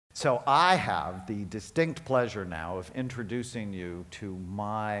So I have the distinct pleasure now of introducing you to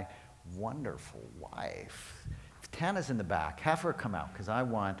my wonderful wife. If Tana's in the back, have her come out, because I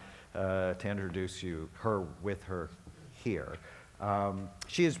want to introduce her with her here.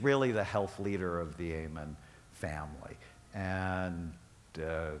 She is really the health leader of the Amen family. And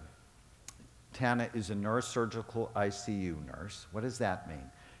Tana is a neurosurgical ICU nurse. What does that mean?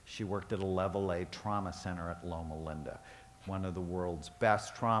 She worked at a level A trauma center at Loma Linda, one of the world's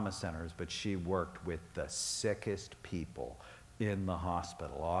best trauma centers, but she worked with the sickest people in the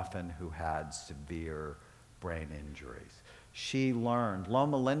hospital, often who had severe brain injuries. She learned,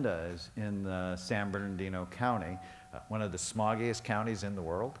 Loma Linda is in the San Bernardino County, one of the smoggiest counties in the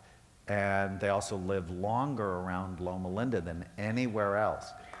world, and they also live longer around Loma Linda than anywhere else.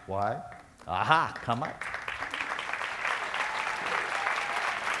 Why? Aha, come up.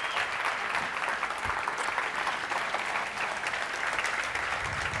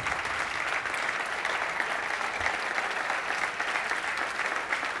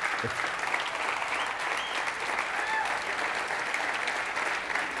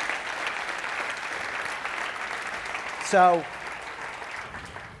 So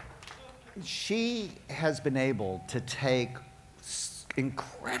she has been able to take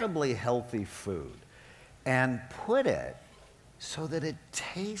incredibly healthy food and put it so that it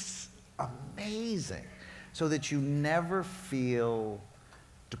tastes amazing, so that you never feel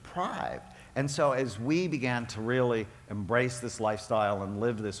deprived. And so as we began to really embrace this lifestyle and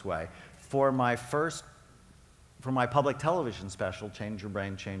live this way, for my public television special, Change Your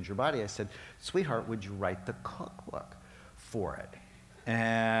Brain, Change Your Body, I said, sweetheart, would you write the cookbook for it?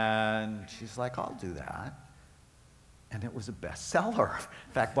 And she's like, I'll do that. And it was a bestseller.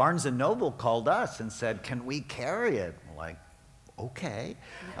 In fact, Barnes & Noble called us and said, can we carry it? We're like, okay.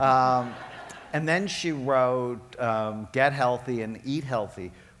 And then she wrote Get Healthy and Eat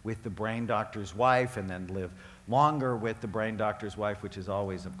Healthy with the Brain Doctor's Wife, and then Live Longer with the Brain Doctor's Wife, which is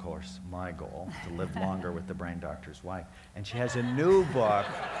always, of course, my goal, to live longer with the Brain Doctor's Wife. And she has a new book.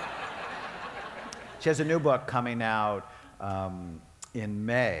 She has a new book coming out in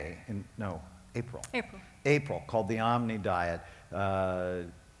April, called The Omni Diet.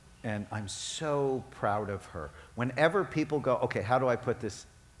 And I'm so proud of her. Whenever people go, okay, how do I put this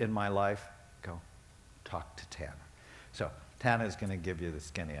in my life? Go talk to Tana. So Tana is going to give you the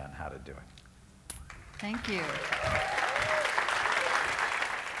skinny on how to do it. Thank you.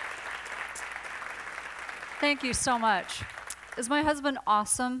 Thank you so much. Is my husband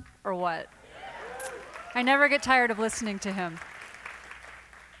awesome or what? I never get tired of listening to him.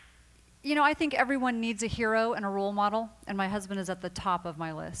 You know, I think everyone needs a hero and a role model, and my husband is at the top of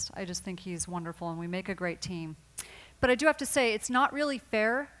my list. I just think he's wonderful, and we make a great team. But I do have to say, it's not really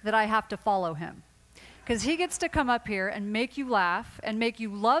fair that I have to follow him, because he gets to come up here and make you laugh and make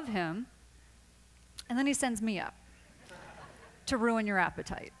you love him, and then he sends me up to ruin your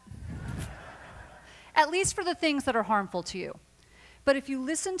appetite. At least for the things that are harmful to you. But if you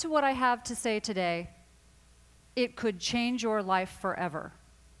listen to what I have to say today, it could change your life forever.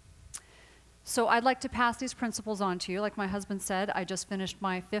 So I'd like to pass these principles on to you. Like my husband said, I just finished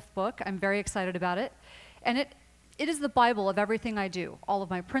my 5th book. I'm very excited about it. And it is the Bible of everything I do, all of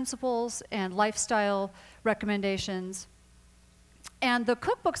my principles and lifestyle recommendations. And the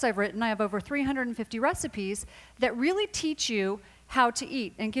cookbooks I've written, I have over 350 recipes that really teach you how to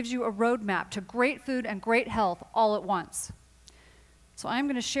eat and gives you a roadmap to great food and great health all at once. So I'm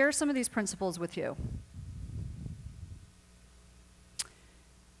going to share some of these principles with you.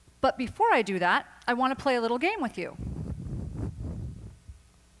 But before I do that, I want to play a little game with you.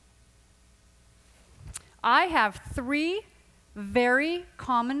 I have 3 very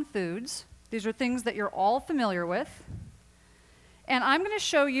common foods. These are things that you're all familiar with. And I'm going to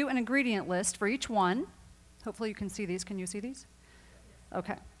show you an ingredient list for each one. Hopefully you can see these. Can you see these?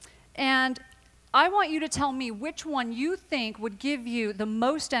 Okay. And I want you to tell me which one you think would give you the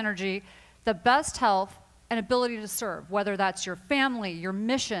most energy, the best health, and ability to serve, whether that's your family, your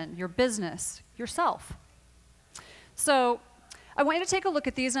mission, your business, yourself. So I want you to take a look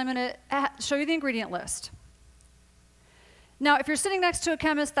at these, and I'm going to show you the ingredient list. Now, if you're sitting next to a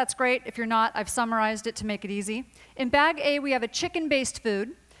chemist, that's great. If you're not, I've summarized it to make it easy. In bag A, we have a chicken-based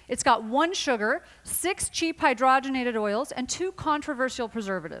food. It's got 1 sugar, 6 cheap hydrogenated oils, and 2 controversial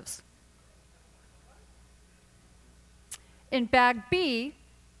preservatives. In bag B,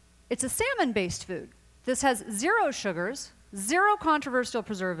 it's a salmon-based food. This has 0 sugars, 0 controversial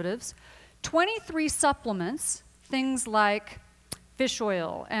preservatives, 23 supplements, things like fish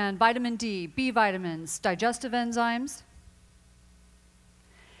oil and vitamin D, B vitamins, digestive enzymes.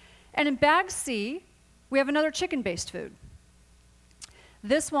 And in bag C, we have another chicken-based food.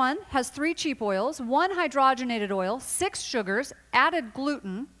 This one has 3 cheap oils, 1 hydrogenated oil, 6 sugars, added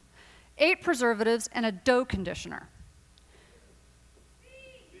gluten, 8 preservatives, and a dough conditioner.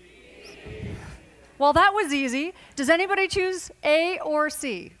 Well, that was easy. Does anybody choose A or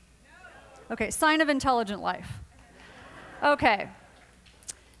C? Okay, sign of intelligent life. Okay,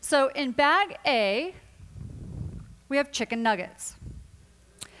 so in bag A, we have chicken nuggets.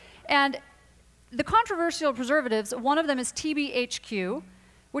 And the controversial preservatives, one of them is TBHQ,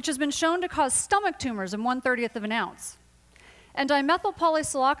 which has been shown to cause stomach tumors in 1/30th of an ounce. And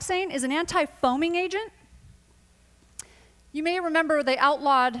dimethylpolysiloxane is an anti-foaming agent. You may remember they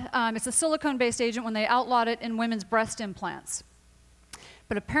outlawed, it's a silicone-based agent when they outlawed it in women's breast implants.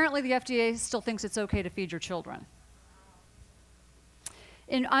 But apparently the FDA still thinks it's okay to feed your children.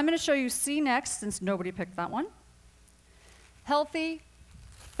 And I'm going to show you C next, since nobody picked that one. Healthy,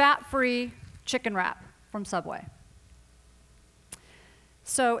 fat-free chicken wrap from Subway.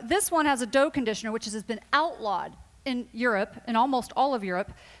 So this one has a dough conditioner, which has been outlawed in Europe, in almost all of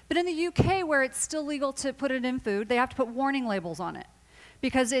Europe, but in the UK, where it's still legal to put it in food, they have to put warning labels on it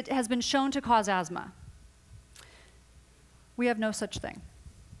because it has been shown to cause asthma. We have no such thing.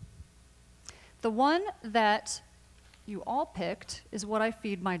 The one that you all picked is what I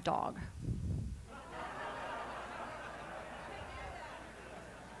feed my dog.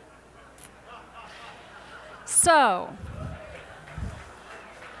 So,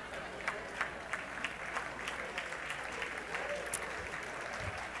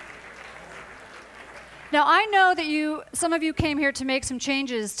 now I know that some of you came here to make some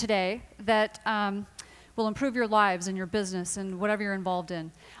changes today that will improve your lives and your business and whatever you're involved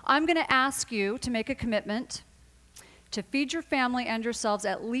in. I'm going to ask you to make a commitment to feed your family and yourselves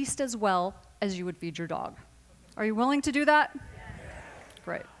at least as well as you would feed your dog. Are you willing to do that? Yes.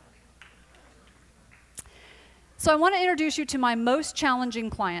 Great. So I want to introduce you to my most challenging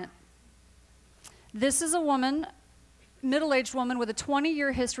client. This is a woman, middle-aged woman with a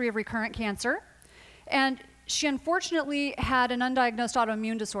 20-year history of recurrent cancer. And she unfortunately had an undiagnosed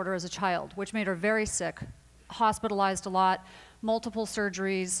autoimmune disorder as a child, which made her very sick, hospitalized a lot, multiple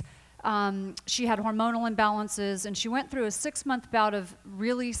surgeries. She had hormonal imbalances, and she went through a 6-month bout of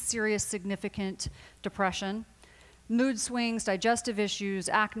really serious, significant depression, mood swings, digestive issues,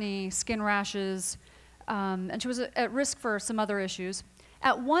 acne, skin rashes, and she was at risk for some other issues.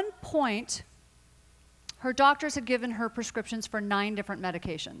 At one point, her doctors had given her prescriptions for 9 different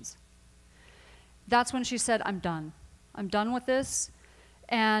medications. That's when she said, I'm done. I'm done with this,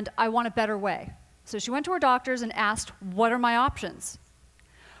 and I want a better way. So she went to her doctors and asked, what are my options?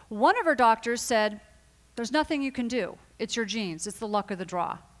 One of her doctors said, there's nothing you can do. It's your genes. It's the luck of the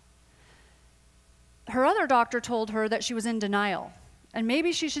draw. Her other doctor told her that she was in denial, and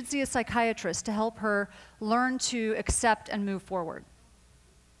maybe she should see a psychiatrist to help her learn to accept and move forward.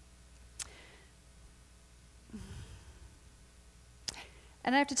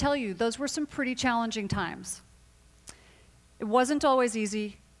 And I have to tell you, those were some pretty challenging times. It wasn't always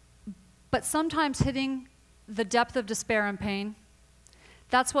easy, but sometimes hitting the depth of despair and pain,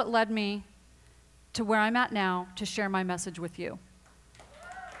 that's what led me to where I'm at now to share my message with you.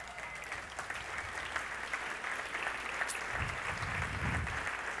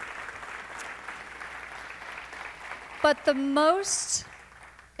 But the most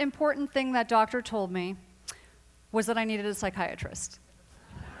important thing that doctor told me was that I needed a psychiatrist.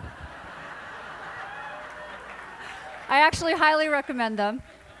 I actually highly recommend them.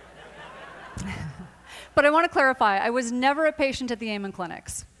 But I want to clarify, I was never a patient at the Amen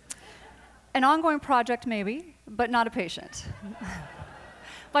clinics. An ongoing project maybe, but not a patient.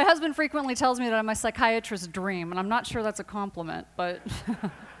 My husband frequently tells me that I'm a psychiatrist's dream, and I'm not sure that's a compliment, but...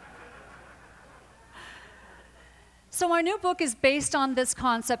 So my new book is based on this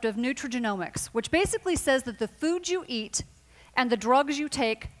concept of nutrigenomics, which basically says that the food you eat and the drugs you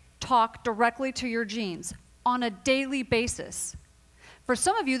take talk directly to your genes on a daily basis. For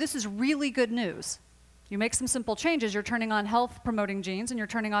some of you, this is really good news. You make some simple changes, you're turning on health-promoting genes and you're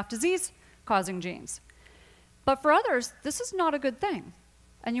turning off disease-causing genes. But for others, this is not a good thing,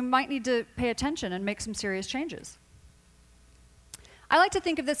 and you might need to pay attention and make some serious changes. I like to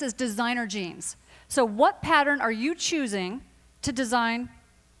think of this as designer genes. So what pattern are you choosing to design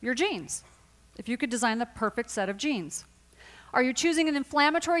your genes? If you could design the perfect set of genes. Are you choosing an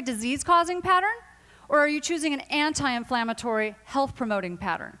inflammatory disease-causing pattern? Or are you choosing an anti-inflammatory, health-promoting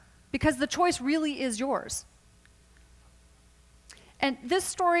pattern? Because the choice really is yours. And this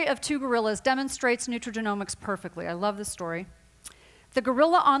story of 2 gorillas demonstrates nutrigenomics perfectly. I love this story. The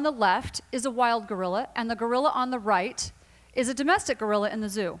gorilla on the left is a wild gorilla, and the gorilla on the right is a domestic gorilla in the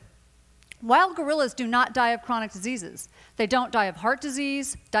zoo. Wild gorillas do not die of chronic diseases. They don't die of heart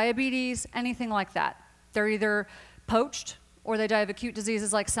disease, diabetes, anything like that. They're either poached or they die of acute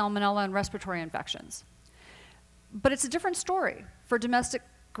diseases like salmonella and respiratory infections. But it's a different story for domestic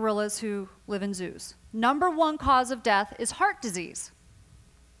gorillas who live in zoos. Number one cause of death is heart disease.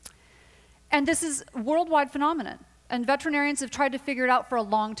 And this is a worldwide phenomenon, and veterinarians have tried to figure it out for a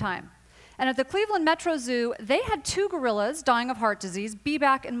long time. And at the Cleveland Metro Zoo, they had 2 gorillas dying of heart disease,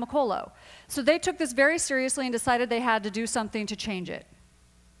 Beback and Makolo. So they took this very seriously and decided they had to do something to change it.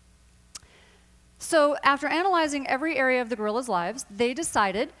 So after analyzing every area of the gorillas' lives, they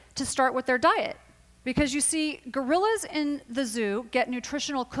decided to start with their diet. Because you see, gorillas in the zoo get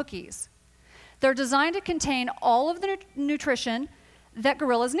nutritional cookies. They're designed to contain all of the nutrition that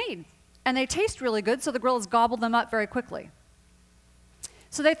gorillas need. And they taste really good, so the gorillas gobble them up very quickly.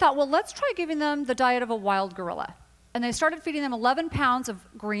 So they thought, well, let's try giving them the diet of a wild gorilla. And they started feeding them 11 pounds of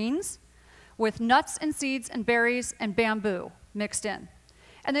greens with nuts and seeds and berries and bamboo mixed in.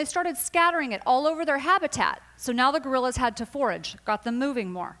 And they started scattering it all over their habitat. So now the gorillas had to forage, got them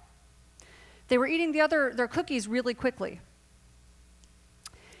moving more. They were eating their cookies really quickly.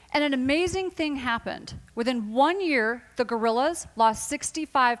 And an amazing thing happened. Within 1 year, the gorillas lost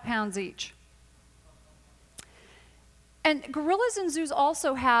 65 pounds each. And gorillas in zoos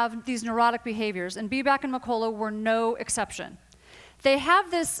also have these neurotic behaviors, and Beback and Makolo were no exception. They have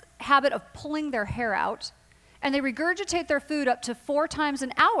this habit of pulling their hair out, and they regurgitate their food up to 4 times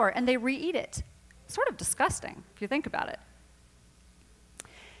an hour, and they re-eat it. Sort of disgusting, if you think about it.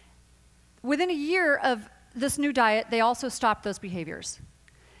 Within a year of this new diet, they also stopped those behaviors.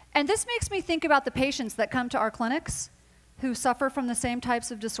 And this makes me think about the patients that come to our clinics who suffer from the same types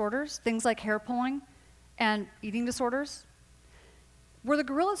of disorders, things like hair pulling and eating disorders. Were the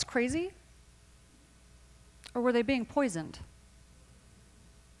gorillas crazy? Or were they being poisoned?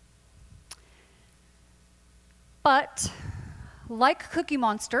 But, like Cookie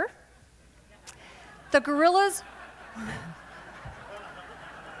Monster, the gorillas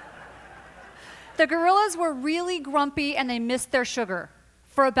were really grumpy and they missed their sugar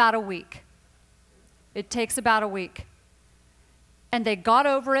for about a week. It takes about a week. And they got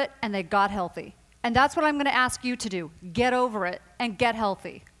over it and they got healthy. And that's what I'm going to ask you to do. Get over it and get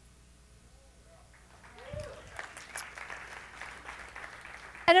healthy.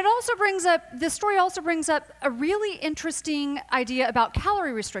 And it also brings up, this story also brings up a really interesting idea about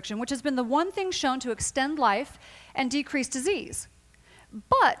calorie restriction, which has been the one thing shown to extend life and decrease disease.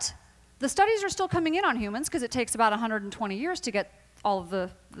 But the studies are still coming in on humans because it takes about 120 years to get all of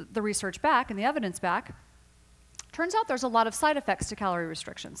the research back and the evidence back. Turns out there's a lot of side effects to calorie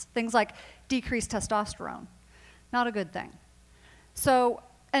restrictions, things like decreased testosterone. Not a good thing. So,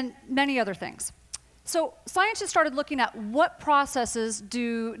 and many other things. So scientists started looking at what processes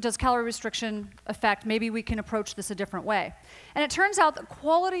does calorie restriction affect. Maybe we can approach this a different way. And it turns out the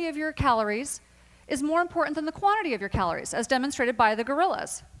quality of your calories is more important than the quantity of your calories, as demonstrated by the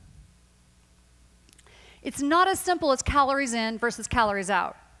gorillas. It's not as simple as calories in versus calories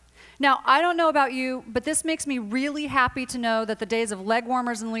out. Now, I don't know about you, but this makes me really happy to know that the days of leg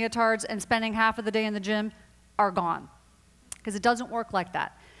warmers and leotards and spending half of the day in the gym are gone, because it doesn't work like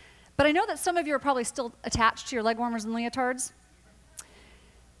that. But I know that some of you are probably still attached to your leg warmers and leotards.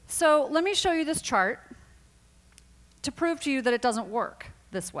 So let me show you this chart to prove to you that it doesn't work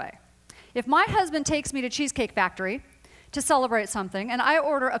this way. If my husband takes me to Cheesecake Factory to celebrate something, and I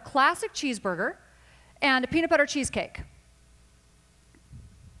order a classic cheeseburger and a peanut butter cheesecake,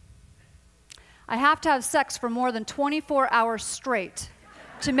 I have to have sex for more than 24 hours straight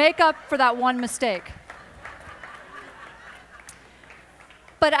to make up for that one mistake.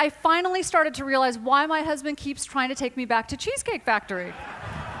 But I finally started to realize why my husband keeps trying to take me back to Cheesecake Factory.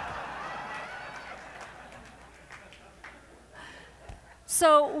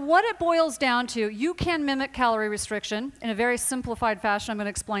 So what it boils down to, you can mimic calorie restriction in a very simplified fashion. I'm going to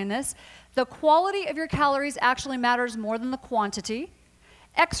explain this. The quality of your calories actually matters more than the quantity.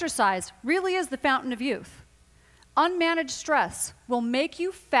 Exercise really is the fountain of youth. Unmanaged stress will make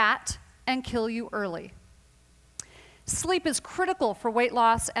you fat and kill you early. Sleep is critical for weight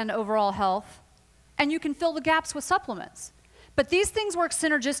loss and overall health, and you can fill the gaps with supplements. But these things work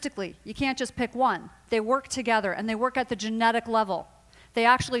synergistically. You can't just pick one. They work together, and they work at the genetic level. They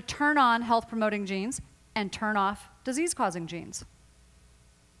actually turn on health-promoting genes and turn off disease-causing genes.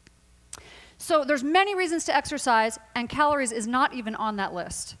 So there's many reasons to exercise, and calories is not even on that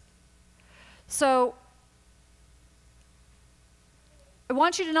list. So I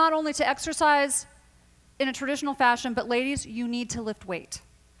want you to not only to exercise in a traditional fashion, but ladies, you need to lift weight.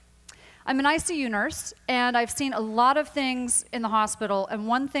 I'm an ICU nurse, and I've seen a lot of things in the hospital, and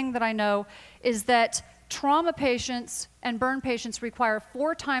one thing that I know is that trauma patients and burn patients require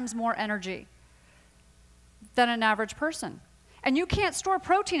 4 times more energy than an average person. And you can't store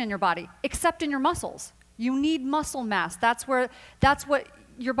protein in your body, except in your muscles. You need muscle mass. That's what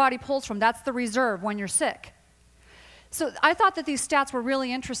your body pulls from. That's the reserve when you're sick. So I thought that these stats were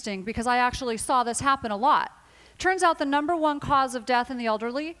really interesting because I actually saw this happen a lot. Turns out the #1 cause of death in the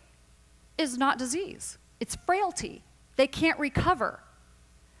elderly is not disease. It's frailty. They can't recover.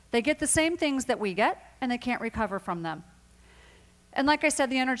 They get the same things that we get, and they can't recover from them. And like I said,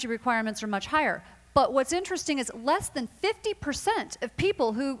 the energy requirements are much higher. But what's interesting is less than 50% of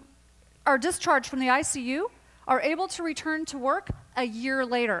people who are discharged from the ICU are able to return to work a year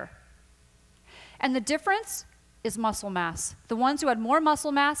later. And the difference is muscle mass. The ones who had more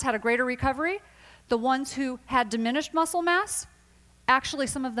muscle mass had a greater recovery. The ones who had diminished muscle mass, actually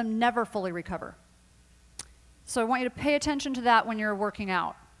some of them never fully recover. So I want you to pay attention to that when you're working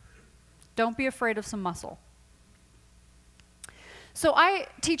out. Don't be afraid of some muscle. So I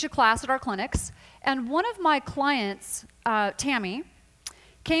teach a class at our clinics, and one of my clients, Tammy,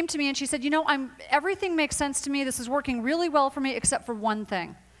 came to me and she said, you know, everything makes sense to me. This is working really well for me except for one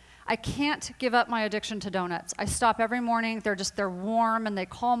thing. I can't give up my addiction to donuts. I stop every morning. They're warm and they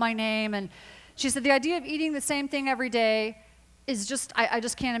call my name. And she said the idea of eating the same thing every day is just, I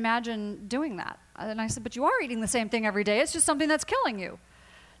just can't imagine doing that. And I said, but you are eating the same thing every day. It's just something that's killing you.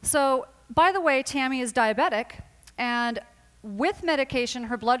 So, by the way, Tammy is diabetic, and with medication,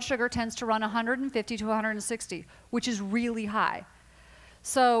 her blood sugar tends to run 150 to 160, which is really high.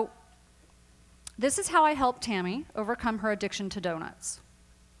 So this is how I helped Tammy overcome her addiction to donuts.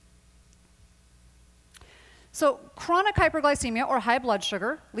 So chronic hyperglycemia, or high blood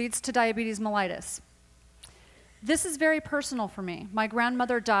sugar, leads to diabetes mellitus. This is very personal for me. My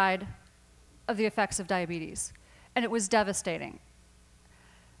grandmother died of the effects of diabetes, and it was devastating.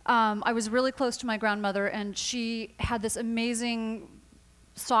 I was really close to my grandmother, and she had this amazing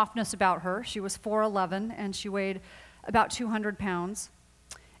softness about her. She was 4'11", and she weighed about 200 pounds.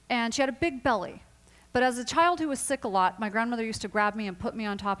 And she had a big belly. But as a child who was sick a lot, my grandmother used to grab me and put me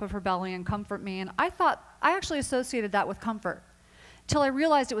on top of her belly and comfort me. And I actually associated that with comfort, till I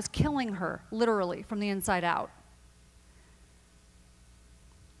realized it was killing her, literally, from the inside out.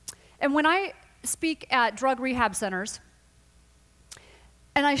 And when I speak at drug rehab centers,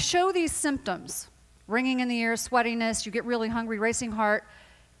 and I show these symptoms, ringing in the ears, sweatiness, you get really hungry, racing heart,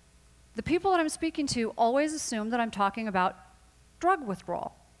 the people that I'm speaking to always assume that I'm talking about drug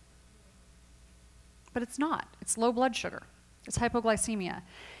withdrawal. But it's not. It's low blood sugar. It's hypoglycemia.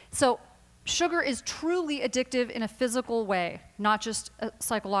 So sugar is truly addictive in a physical way, not just a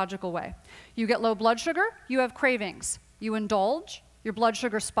psychological way. You get low blood sugar, you have cravings. You indulge, your blood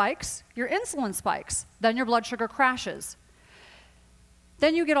sugar spikes, your insulin spikes, then your blood sugar crashes.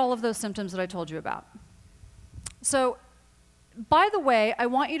 Then you get all of those symptoms that I told you about. So, by the way, I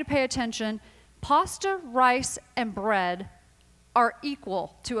want you to pay attention. Pasta, rice, and bread are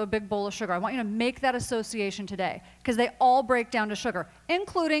equal to a big bowl of sugar. I want you to make that association today, because they all break down to sugar,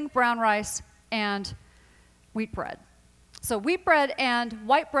 including brown rice and wheat bread. So wheat bread and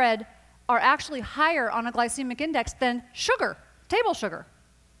white bread are actually higher on a glycemic index than sugar, table sugar.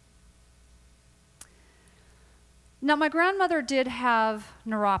 Now, my grandmother did have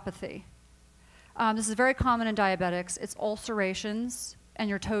neuropathy. This is very common in diabetics. It's ulcerations, and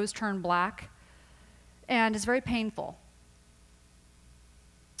your toes turn black, and it's very painful.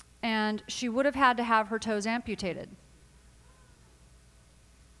 And she would have had to have her toes amputated.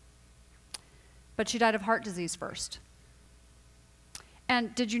 But she died of heart disease first.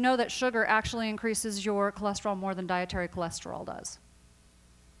 And did you know that sugar actually increases your cholesterol more than dietary cholesterol does?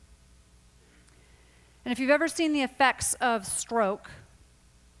 And if you've ever seen the effects of stroke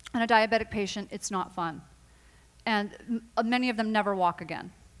in a diabetic patient, it's not fun. And many of them never walk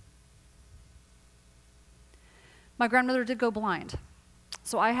again. My grandmother did go blind.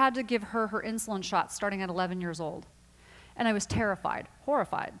 So I had to give her her insulin shots starting at 11 years old. And I was terrified,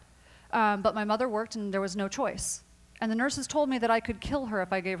 horrified. But my mother worked and there was no choice. And the nurses told me that I could kill her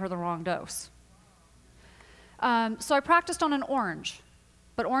if I gave her the wrong dose. So I practiced on an orange.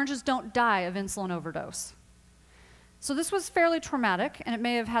 But oranges don't die of insulin overdose. So this was fairly traumatic, and it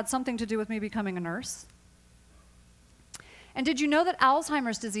may have had something to do with me becoming a nurse. And did you know that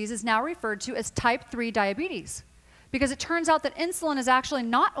Alzheimer's disease is now referred to as type 3 diabetes? Because it turns out that insulin is actually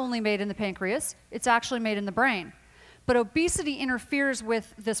not only made in the pancreas, it's actually made in the brain. But obesity interferes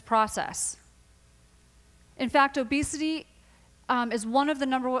with this process. In fact, obesity is one of the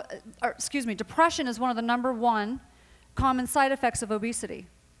depression is one of the #1 common side effects of obesity.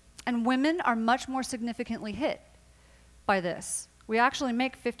 And women are much more significantly hit by this. We actually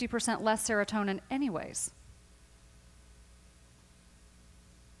make 50% less serotonin anyways.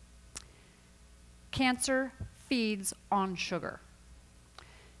 Cancer feeds on sugar.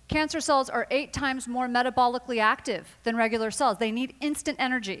 Cancer cells are 8 times more metabolically active than regular cells. They need instant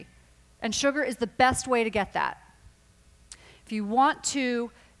energy, and sugar is the best way to get that. If you want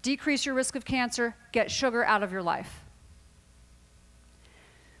to decrease your risk of cancer, get sugar out of your life.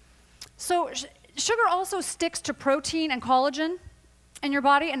 So sugar also sticks to protein and collagen in your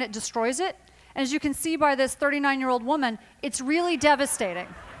body, and it destroys it. And as you can see by this 39-year-old woman, it's really devastating.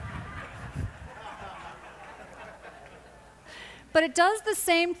 But it does the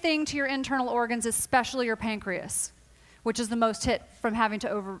same thing to your internal organs, especially your pancreas, which is the most hit from having to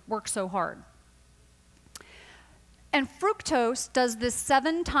overwork so hard. And fructose does this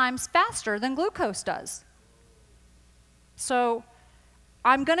 7 times faster than glucose does. So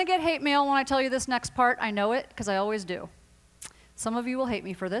I'm going to get hate mail when I tell you this next part. I know it, because I always do. Some of you will hate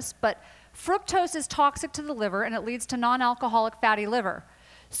me for this, but fructose is toxic to the liver, and it leads to non-alcoholic fatty liver.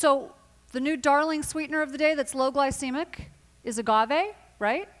 So the new darling sweetener of the day that's low glycemic is agave,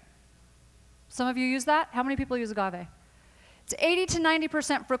 right? Some of you use that? How many people use agave? It's 80 to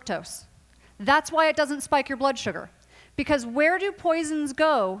 90% fructose. That's why it doesn't spike your blood sugar. Because where do poisons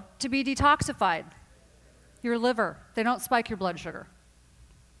go to be detoxified? Your liver. They don't spike your blood sugar.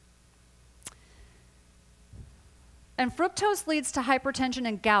 And fructose leads to hypertension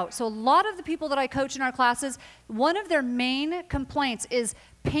and gout. So a lot of the people that I coach in our classes, one of their main complaints is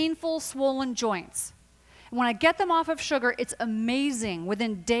painful, swollen joints. And when I get them off of sugar, it's amazing.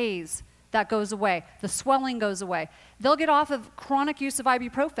 Within days, that goes away. The swelling goes away. They'll get off of chronic use of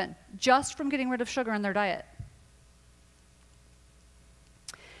ibuprofen just from getting rid of sugar in their diet.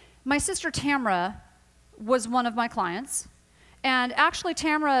 My sister Tamra was one of my clients. And actually,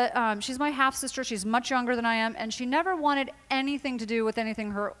 Tamra, she's my half-sister. She's much younger than I am, and she never wanted anything to do with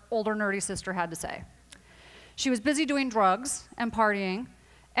anything her older, nerdy sister had to say. She was busy doing drugs and partying,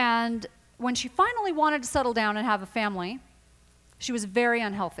 and when she finally wanted to settle down and have a family, she was very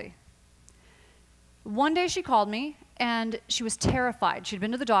unhealthy. One day she called me, and she was terrified. She'd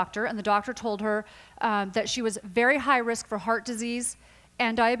been to the doctor, and the doctor told her that she was very high risk for heart disease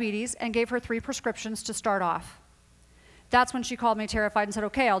and diabetes, and gave her 3 prescriptions to start off. That's when she called me terrified and said,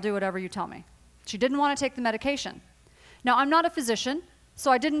 okay, I'll do whatever you tell me. She didn't want to take the medication. Now, I'm not a physician,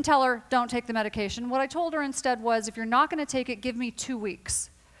 so I didn't tell her, don't take the medication. What I told her instead was, if you're not going to take it, give me 2 weeks.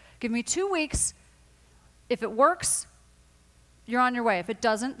 Give me 2 weeks. If it works, you're on your way. If it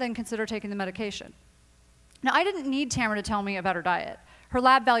doesn't, then consider taking the medication. Now, I didn't need Tamara to tell me about her diet. Her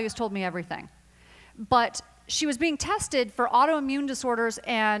lab values told me everything. But she was being tested for autoimmune disorders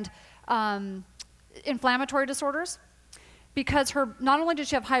and inflammatory disorders, because not only did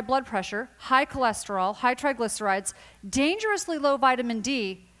she have high blood pressure, high cholesterol, high triglycerides, dangerously low vitamin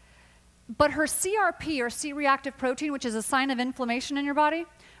D, but her CRP, or C-reactive protein, which is a sign of inflammation in your body,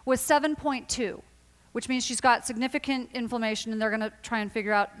 was 7.2, which means she's got significant inflammation, and they're going to try and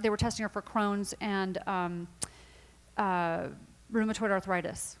figure out, they were testing her for Crohn's and rheumatoid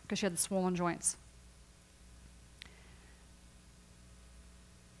arthritis, because she had the swollen joints.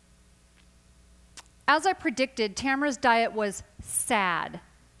 As I predicted, Tamara's diet was sad.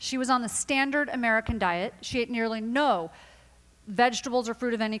 She was on the standard American diet. She ate nearly no vegetables or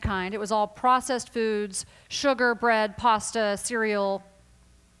fruit of any kind. It was all processed foods, sugar, bread, pasta, cereal.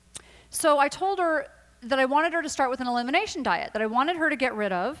 So I told her that I wanted her to start with an elimination diet, that I wanted her to get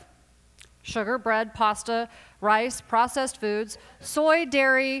rid of sugar, bread, pasta, rice, processed foods, soy,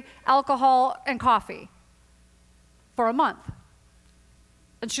 dairy, alcohol, and coffee for a month.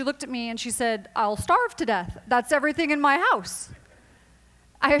 And she looked at me and she said, I'll starve to death. That's everything in my house.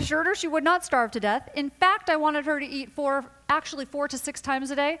 I assured her she would not starve to death. In fact, I wanted her to eat 4 to 6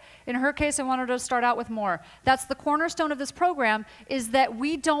 times a day. In her case, I wanted her to start out with more. That's the cornerstone of this program, is that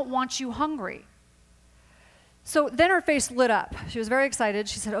we don't want you hungry. So then her face lit up. She was very excited.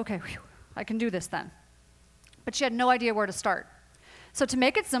 She said, okay, whew, I can do this then. But she had no idea where to start. So to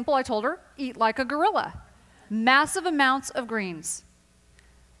make it simple, I told her, eat like a gorilla. Massive amounts of greens.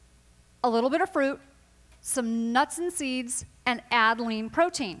 A little bit of fruit, some nuts and seeds, and add lean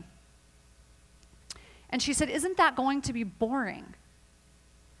protein. And she said, isn't that going to be boring?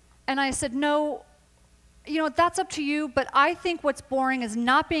 And I said, no, that's up to you, but I think what's boring is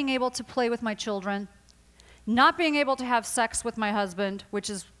not being able to play with my children, not being able to have sex with my husband, which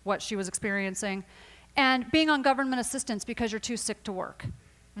is what she was experiencing, and being on government assistance because you're too sick to work.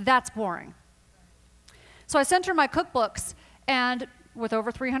 That's boring. So I sent her my cookbooks, and with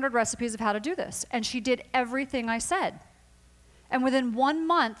over 300 recipes of how to do this. And she did everything I said. And within 1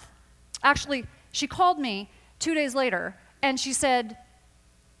 month, Actually, she called me 2 days later, and she said,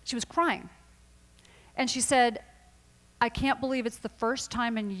 she was crying. And she said, I can't believe it's the first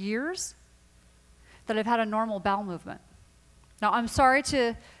time in years that I've had a normal bowel movement. Now, I'm sorry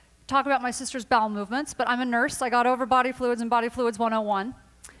to talk about my sister's bowel movements, but I'm a nurse. I got over body fluids and body fluids 101.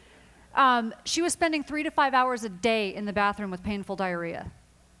 She was spending 3 to 5 hours a day in the bathroom with painful diarrhea,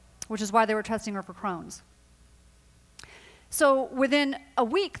 which is why they were testing her for Crohn's. So within a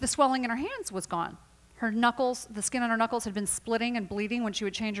week, the swelling in her hands was gone. Her knuckles, the skin on her knuckles had been splitting and bleeding when she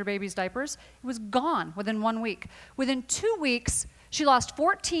would change her baby's diapers. It was gone within 1 week. Within 2 weeks, she lost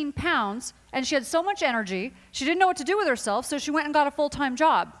 14 pounds, and she had so much energy, she didn't know what to do with herself, so she went and got a full-time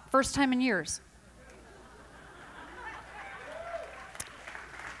job, first time in years.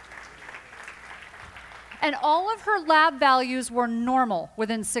 And all of her lab values were normal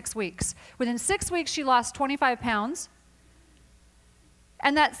within 6 weeks. Within 6 weeks, she lost 25 pounds.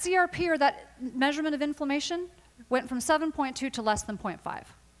 And that CRP, or that measurement of inflammation, went from 7.2 to less than 0.5.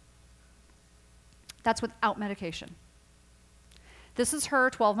 That's without medication. This is her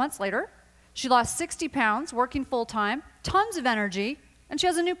 12 months later. She lost 60 pounds, working full-time, tons of energy, and she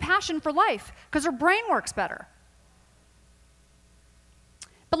has a new passion for life because her brain works better.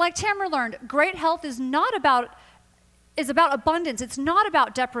 But like Tamara learned, great health is about abundance. It's not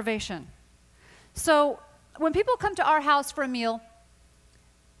about deprivation. So when people come to our house for a meal,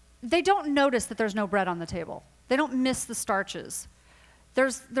 they don't notice that there's no bread on the table. They don't miss the starches.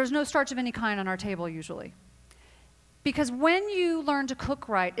 There's no starch of any kind on our table usually. Because when you learn to cook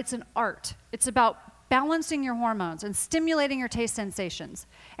right, it's an art. It's about balancing your hormones and stimulating your taste sensations.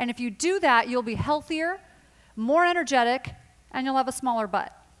 And if you do that, you'll be healthier, more energetic, and you'll have a smaller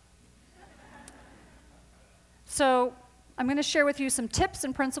butt. So I'm going to share with you some tips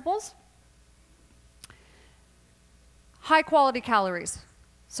and principles. High quality calories.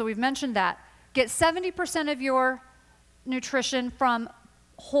 So we've mentioned that. Get 70% of your nutrition from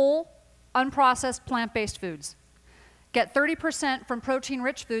whole, unprocessed, plant-based foods. Get 30% from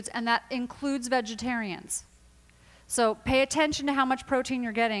protein-rich foods, and that includes vegetarians. So pay attention to how much protein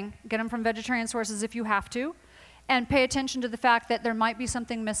you're getting. Get them from vegetarian sources if you have to. And pay attention to the fact that there might be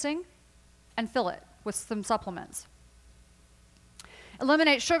something missing, and fill it with some supplements.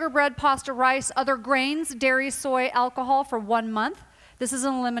 Eliminate sugar, bread, pasta, rice, other grains, dairy, soy, alcohol for 1 month. This is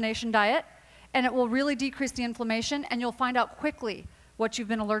an elimination diet, and it will really decrease the inflammation, and you'll find out quickly what you've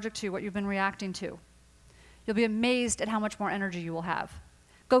been allergic to, what you've been reacting to. You'll be amazed at how much more energy you will have.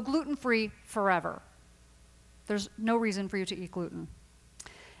 Go gluten-free forever. There's no reason for you to eat gluten.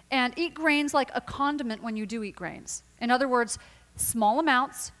 And eat grains like a condiment when you do eat grains. In other words, small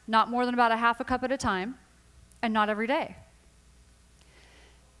amounts, not more than about a half a cup at a time, and not every day.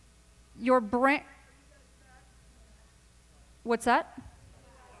 Your brain... What's that?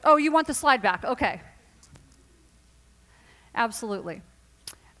 Oh, you want the slide back. Okay. Absolutely.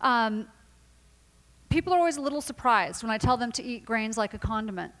 People are always a little surprised when I tell them to eat grains like a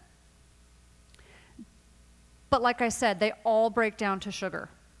condiment. But like I said, they all break down to sugar,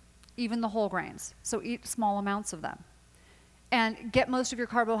 even the whole grains. So eat small amounts of them. And get most of your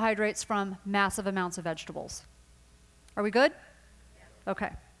carbohydrates from massive amounts of vegetables. Are we good? Okay.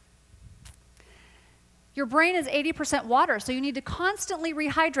 Your brain is 80% water, so you need to constantly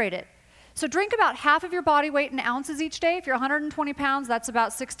rehydrate it. So drink about half of your body weight in ounces each day. If you're 120 pounds, that's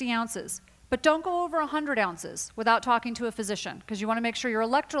about 60 ounces. But don't go over 100 ounces without talking to a physician, because you want to make sure your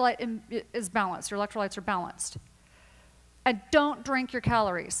electrolyte is balanced. Your electrolytes are balanced. And don't drink your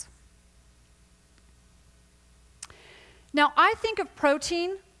calories. Now, I think of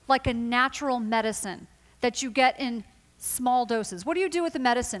protein like a natural medicine that you get in small doses. What do you do with the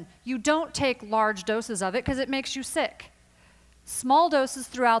medicine? You don't take large doses of it because it makes you sick. Small doses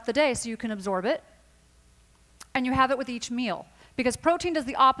throughout the day so you can absorb it, and you have it with each meal. Because protein does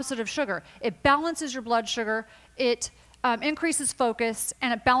the opposite of sugar. It balances your blood sugar, it increases focus,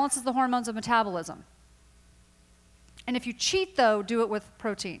 and it balances the hormones of metabolism. And if you cheat, though, do it with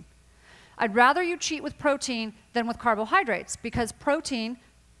protein. I'd rather you cheat with protein than with carbohydrates, because protein,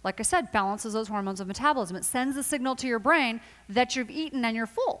 like I said, balances those hormones of metabolism. It sends a signal to your brain that you've eaten and you're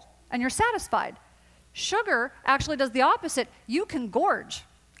full and you're satisfied. Sugar actually does the opposite. You can gorge,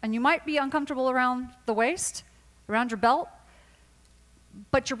 and you might be uncomfortable around the waist, around your belt,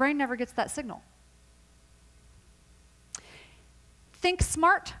 but your brain never gets that signal. Think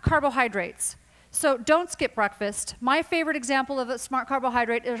smart carbohydrates. So don't skip breakfast. My favorite example of a smart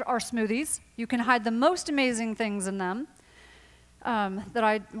carbohydrate are smoothies. You can hide the most amazing things in them.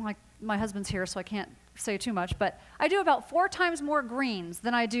 Like my husband's here, so I can't say too much, but I do about 4 times more greens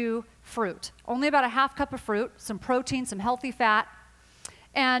than I do fruit. Only about a half cup of fruit, some protein, some healthy fat,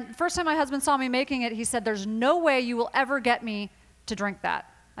 And the first time my husband saw me making it, he said, "There's no way you will ever get me to drink that."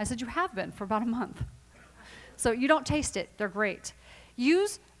 I said, "You have been for about a month." So you don't taste it. They're great.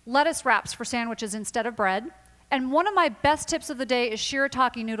 Use lettuce wraps for sandwiches instead of bread. And one of my best tips of the day is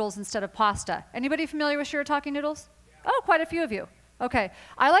shirataki noodles instead of pasta. Anybody familiar with shirataki noodles? Oh, quite a few of you. Okay.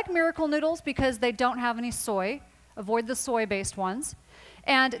 I like Miracle noodles because they don't have any soy. Avoid the soy-based ones.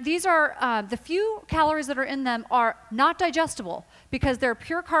 And these are, the few calories that are in them are not digestible because they're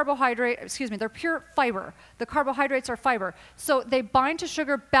pure carbohydrate, they're pure fiber. The carbohydrates are fiber. So they bind to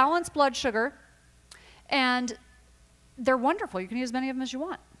sugar, balance blood sugar, and they're wonderful. You can use as many of them as you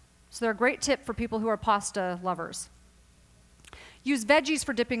want. So they're a great tip for people who are pasta lovers. Use veggies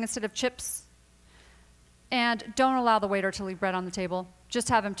for dipping instead of chips. And don't allow the waiter to leave bread on the table. Just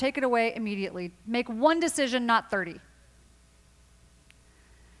have him take it away immediately. Make one decision, not 30.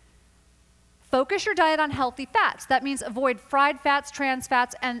 Focus your diet on healthy fats. That means avoid fried fats, trans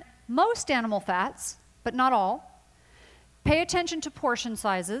fats, and most animal fats, but not all. Pay attention to portion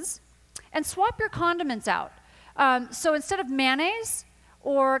sizes. And swap your condiments out. So instead of mayonnaise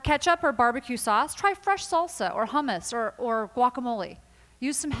or ketchup or barbecue sauce, try fresh salsa or hummus or guacamole.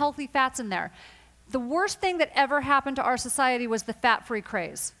 Use some healthy fats in there. The worst thing that ever happened to our society was the fat-free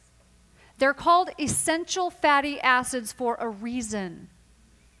craze. They're called essential fatty acids for a reason.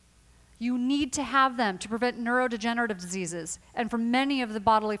 You need to have them to prevent neurodegenerative diseases and for many of the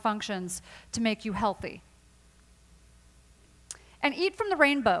bodily functions to make you healthy. And eat from the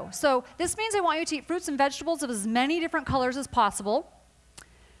rainbow. So this means I want you to eat fruits and vegetables of as many different colors as possible.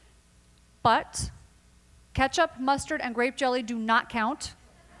 But ketchup, mustard, and grape jelly do not count.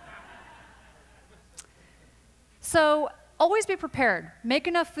 So always be prepared. Make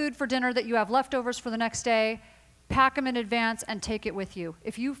enough food for dinner that you have leftovers for the next day. Pack them in advance and take it with you.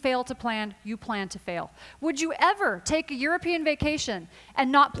 If you fail to plan, you plan to fail. Would you ever take a European vacation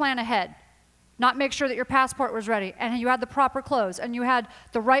and not plan ahead? Not make sure that your passport was ready and you had the proper clothes and you had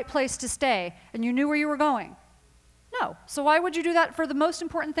the right place to stay and you knew where you were going? No. So why would you do that for the most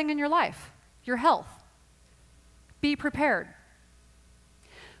important thing in your life? Your health. Be prepared.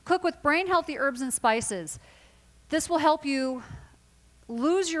 Cook with brain-healthy herbs and spices. This will help you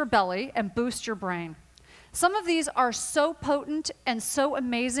lose your belly and boost your brain. Some of these are so potent and so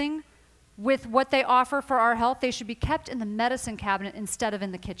amazing with what they offer for our health, they should be kept in the medicine cabinet instead of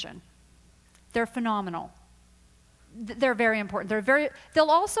in the kitchen. They're phenomenal. They're very important. They'll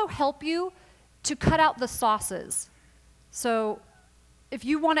also help you to cut out the sauces. So if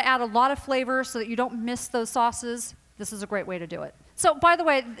you want to add a lot of flavor so that you don't miss those sauces, this is a great way to do it. So by the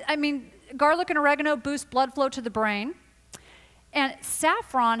way, I mean, garlic and oregano boost blood flow to the brain. And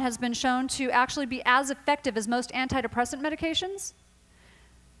saffron has been shown to actually be as effective as most antidepressant medications.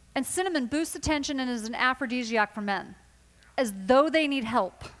 And cinnamon boosts attention and is an aphrodisiac for men, as though they need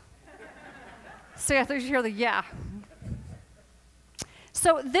help. So I thought you'd hear the yeah.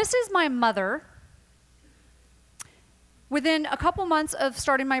 So this is my mother. Within a couple months of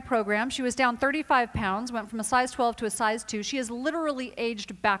starting my program, she was down 35 pounds, went from a size 12 to a size 2. She has literally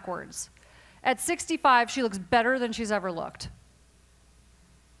aged backwards. At 65, she looks better than she's ever looked.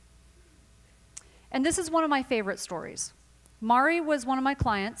 And this is one of my favorite stories. Mari was one of my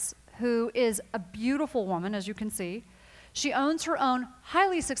clients who is a beautiful woman, as you can see. She owns her own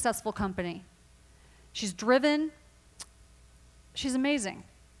highly successful company. She's driven. She's amazing.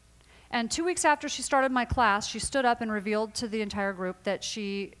 And 2 weeks after she started my class, she stood up and revealed to the entire group that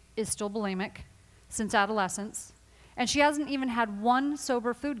she is still bulimic since adolescence. And she hasn't even had one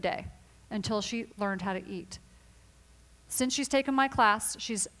sober food day until she learned how to eat. Since she's taken my class,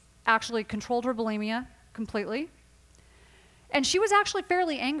 she's actually controlled her bulimia completely. And she was actually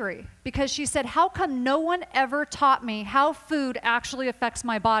fairly angry because she said, how come no one ever taught me how food actually affects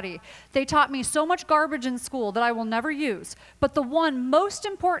my body? They taught me so much garbage in school that I will never use. But the one most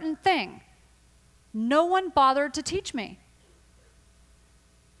important thing, no one bothered to teach me.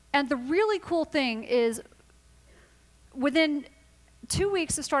 And the really cool thing is, within 2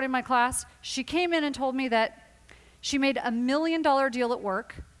 weeks of starting my class, she came in and told me that she made a $1 million deal at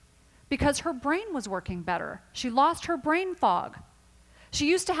work because her brain was working better. She lost her brain fog. She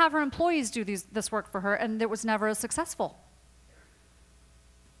used to have her employees do this work for her, and it was never as successful.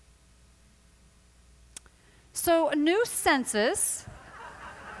 So a new census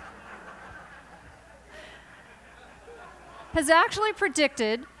has actually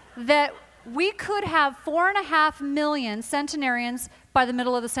predicted that we could have 4.5 million centenarians by the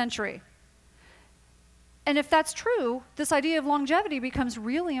middle of the century. And if that's true, this idea of longevity becomes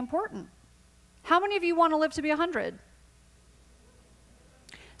really important. How many of you want to live to be 100?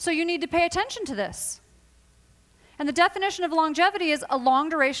 So you need to pay attention to this. And the definition of longevity is a long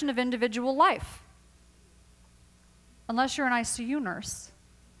duration of individual life. Unless you're an ICU nurse,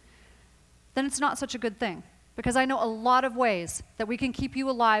 then it's not such a good thing. Because I know a lot of ways that we can keep you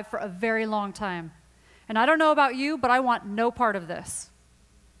alive for a very long time. And I don't know about you, but I want no part of this.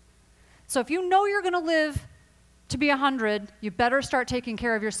 So if you know you're going to live to be 100, you better start taking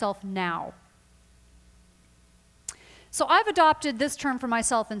care of yourself now. So I've adopted this term for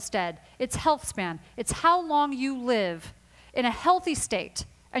myself instead. It's health span. It's how long you live in a healthy state,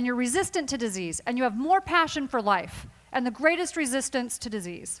 and you're resistant to disease, and you have more passion for life, and the greatest resistance to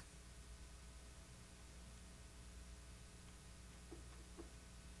disease.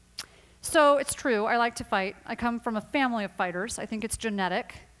 So it's true, I like to fight. I come from a family of fighters. I think it's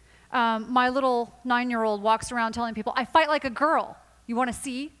genetic. My little 9-year-old walks around telling people, I fight like a girl. You want to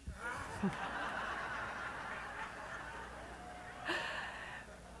see?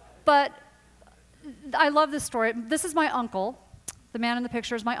 But I love this story. This is my uncle. The man in the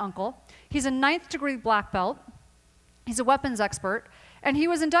picture is my uncle. He's a 9th degree black belt. He's a weapons expert. And he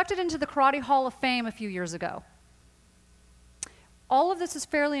was inducted into the Karate Hall of Fame a few years ago. All of this is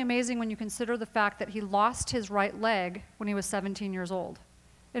fairly amazing when you consider the fact that he lost his right leg when he was 17 years old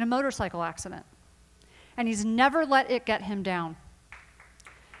in a motorcycle accident. And he's never let it get him down.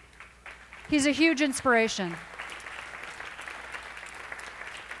 He's a huge inspiration.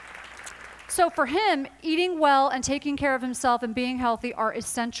 So for him, eating well and taking care of himself and being healthy are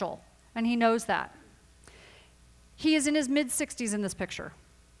essential, and he knows that. He is in his mid-60s in this picture.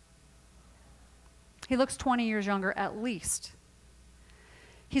 He looks 20 years younger at least.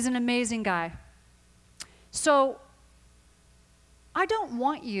 He's an amazing guy. So I don't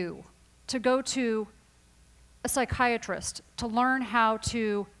want you to go to a psychiatrist to learn how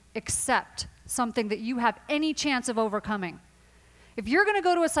to accept something that you have any chance of overcoming. If you're going to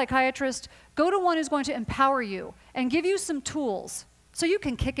go to a psychiatrist, go to one who's going to empower you and give you some tools so you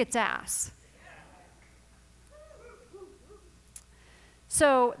can kick its ass.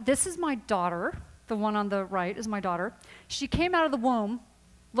 So this is my daughter. The one on the right is my daughter. She came out of the womb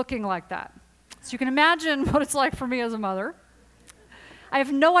looking like that. So you can imagine what it's like for me as a mother. I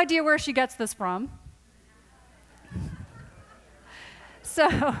have no idea where she gets this from. So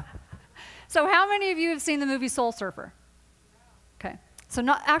how many of you have seen the movie Soul Surfer? Okay, so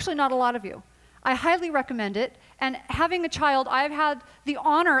actually not a lot of you. I highly recommend it, and having a child, I've had the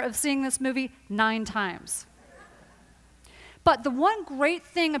honor of seeing this movie 9 times. But the one great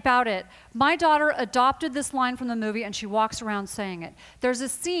thing about it, my daughter adopted this line from the movie and she walks around saying it. There's a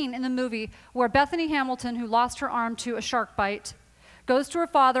scene in the movie where Bethany Hamilton, who lost her arm to a shark bite, goes to her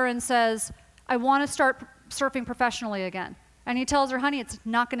father and says, I want to start surfing professionally again. And he tells her, honey, it's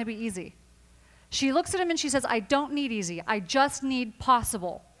not going to be easy. She looks at him and she says, I don't need easy, I just need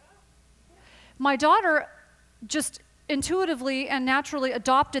possible. My daughter just intuitively and naturally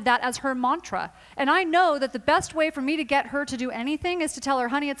adopted that as her mantra. And I know that the best way for me to get her to do anything is to tell her,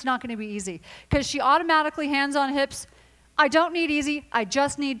 honey, it's not going to be easy. Because she automatically, hands on hips, I don't need easy, I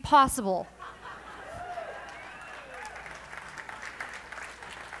just need possible.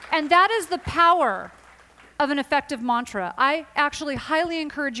 And that is the power of an effective mantra. I actually highly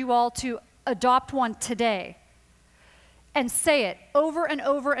encourage you all to adopt one today and say it over and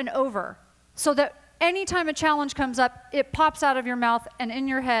over and over so that anytime a challenge comes up, it pops out of your mouth and in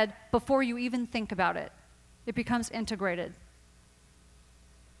your head before you even think about it. It becomes integrated.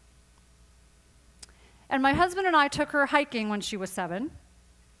 And my husband and I took her hiking when she was 7.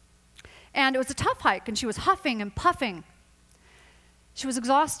 And it was a tough hike, and she was huffing and puffing. She was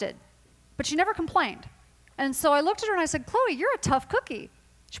exhausted, but she never complained. And so I looked at her and I said, Chloe, you're a tough cookie.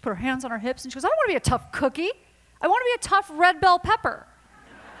 She put her hands on her hips and she goes, I don't want to be a tough cookie. I want to be a tough red bell pepper.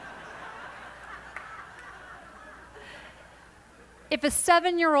 If a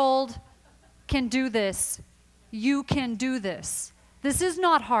 7-year-old can do this, you can do this. This is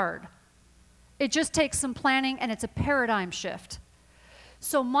not hard. It just takes some planning, and it's a paradigm shift.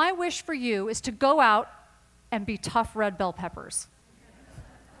 So my wish for you is to go out and be tough red bell peppers.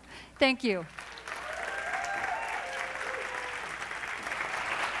 Thank you.